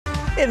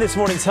In this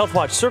morning's Health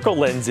Watch, circle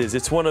lenses.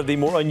 It's one of the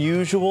more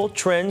unusual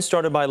trends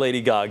started by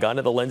Lady Gaga.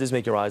 Now, the lenses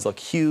make your eyes look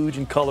huge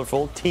and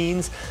colorful.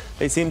 Teens,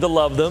 they seem to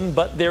love them,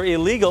 but they're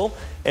illegal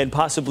and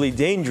possibly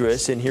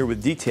dangerous. And here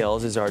with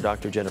details is our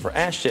Dr. Jennifer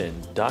Ashton.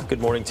 Doc,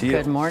 good morning to you.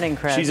 Good morning,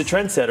 Chris. She's a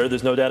trendsetter.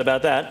 There's no doubt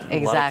about that. Exactly.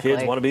 A lot of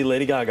kids want to be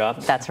Lady Gaga.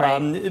 That's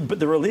right. But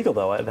they're illegal,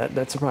 though.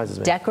 That surprises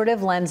me.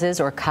 Decorative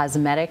lenses or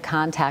cosmetic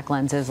contact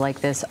lenses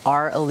like this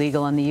are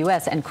illegal in the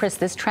U.S. And Chris,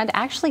 this trend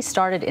actually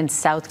started in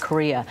South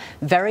Korea.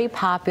 Very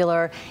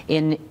popular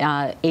in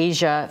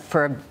Asia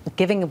for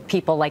giving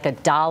people like a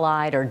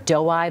doe-eyed or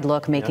doe-eyed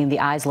look, making the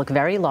eyes look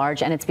very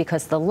large. And it's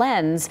because the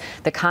lens,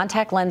 the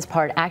contact lens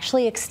part,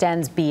 actually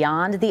extends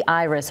beyond the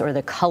iris or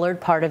the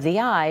colored part of the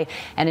eye,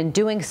 and in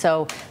doing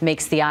so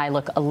makes the eye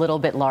look a little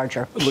bit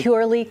larger.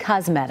 Purely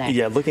cosmetic.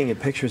 Yeah, looking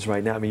at pictures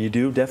right now, I mean, you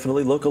do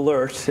definitely look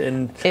alert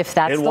and if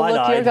that's the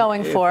look you're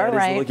going for,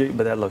 right?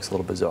 But that looks a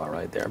little bizarre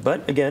right there.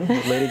 But again,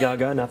 Lady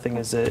Gaga, nothing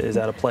is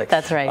out of play.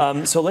 That's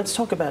right. So let's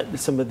talk about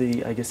some of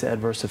the, I guess,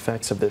 adverse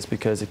effects of this,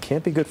 because it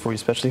can't be good for you,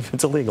 especially if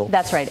it's illegal.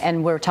 That's right.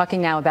 And we're talking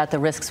now about the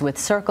risks with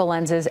circle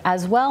lenses,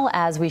 as well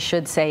as, we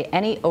should say,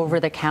 any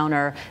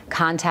over-the-counter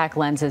contact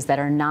lenses that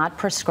are not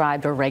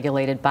prescribed or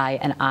regulated by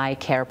an eye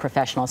care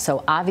professional.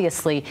 So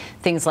obviously,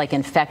 things like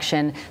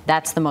infection,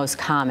 that's the most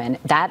common.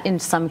 That, in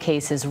some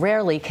cases,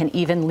 rarely can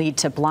even lead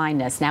to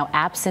blindness. Now,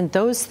 absent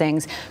those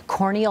things,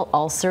 corneal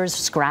ulcers,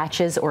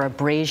 scratches, or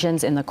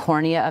abrasions in the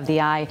cornea of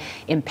the eye,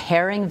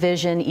 impairing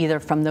vision either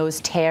from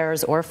those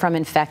tears or from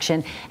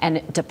infection,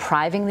 and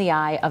depriving the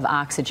eye of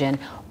oxygen,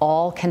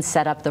 all can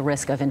set up the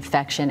risk of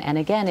infection, and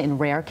again, in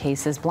rare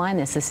cases,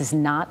 blindness. This is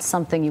not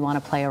something you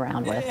want to play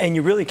around with. And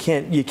you really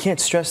can't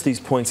stress these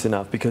points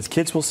enough, because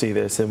kids will see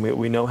this, and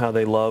we know how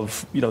they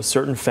love,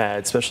 certain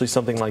fads, especially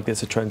something like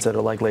this, a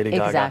trendsetter like Lady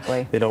Gaga.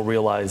 Exactly. They don't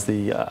realize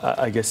the,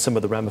 I guess, some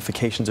of the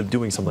ramifications of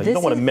doing something. You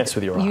don't want to mess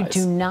with your eyes. You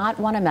do not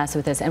want to mess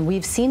with this, and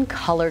we've seen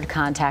colored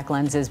contact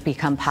lenses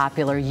become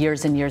popular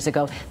years and years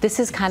ago. This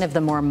is kind of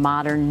the more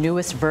modern,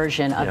 newest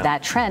version of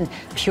that trend,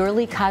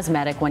 purely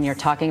cosmetic. When you're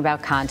talking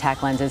about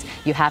contact lenses,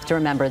 you have to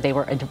remember they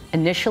were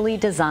initially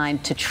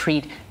designed to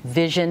treat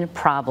vision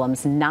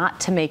problems, not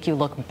to make you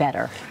look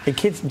better. And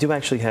kids do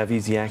actually have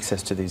easy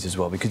access to these as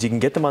well, because you can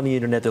get them on the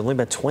internet. They're only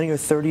about $20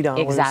 or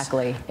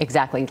 $30.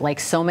 Exactly. Like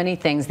so many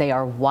things, they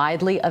are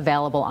widely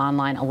available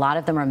online. A lot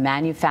of them are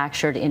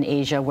manufactured in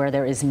Asia, where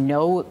there is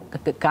no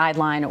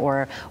guideline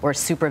or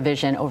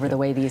supervision over the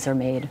way these are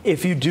made.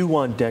 If you do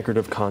want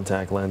decorative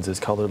contact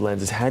lenses, colored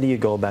lenses, how do you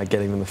go about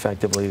getting them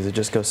effectively? Is it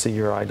just go see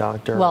your eye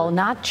doctor? Well,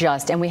 not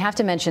just. And we have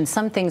to mention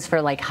some things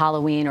for like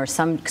Halloween, or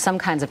some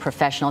kinds of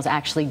professionals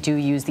actually do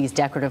use these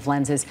decorative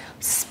lenses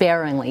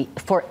sparingly.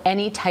 For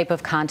any type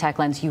of contact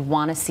lens, you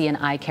want to see an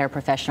eye care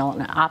professional,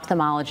 an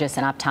ophthalmologist,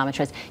 an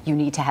optometrist. You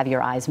need to have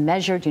your eyes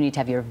measured, you need to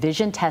have your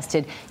vision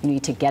tested, you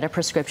need to get a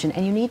prescription,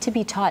 and you need to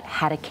be taught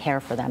how to care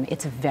for them.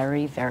 It's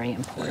very, very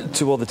important.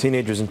 To all the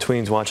teenagers and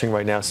tweens watching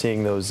right now,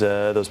 seeing those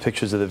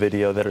pictures of the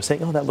video that are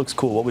saying, oh, that looks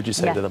cool, what would you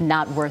say to them?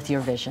 Not worth your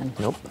vision.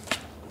 Nope.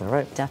 All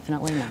right.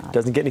 Definitely not.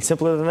 Doesn't get any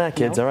simpler than that,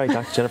 kids. Nope. All right,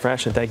 Dr. Jennifer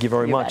Ashton, thank you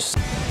very much.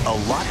 A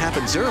lot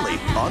happens early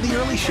on The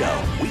Early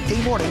Show,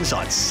 weekday mornings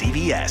on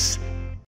CBS.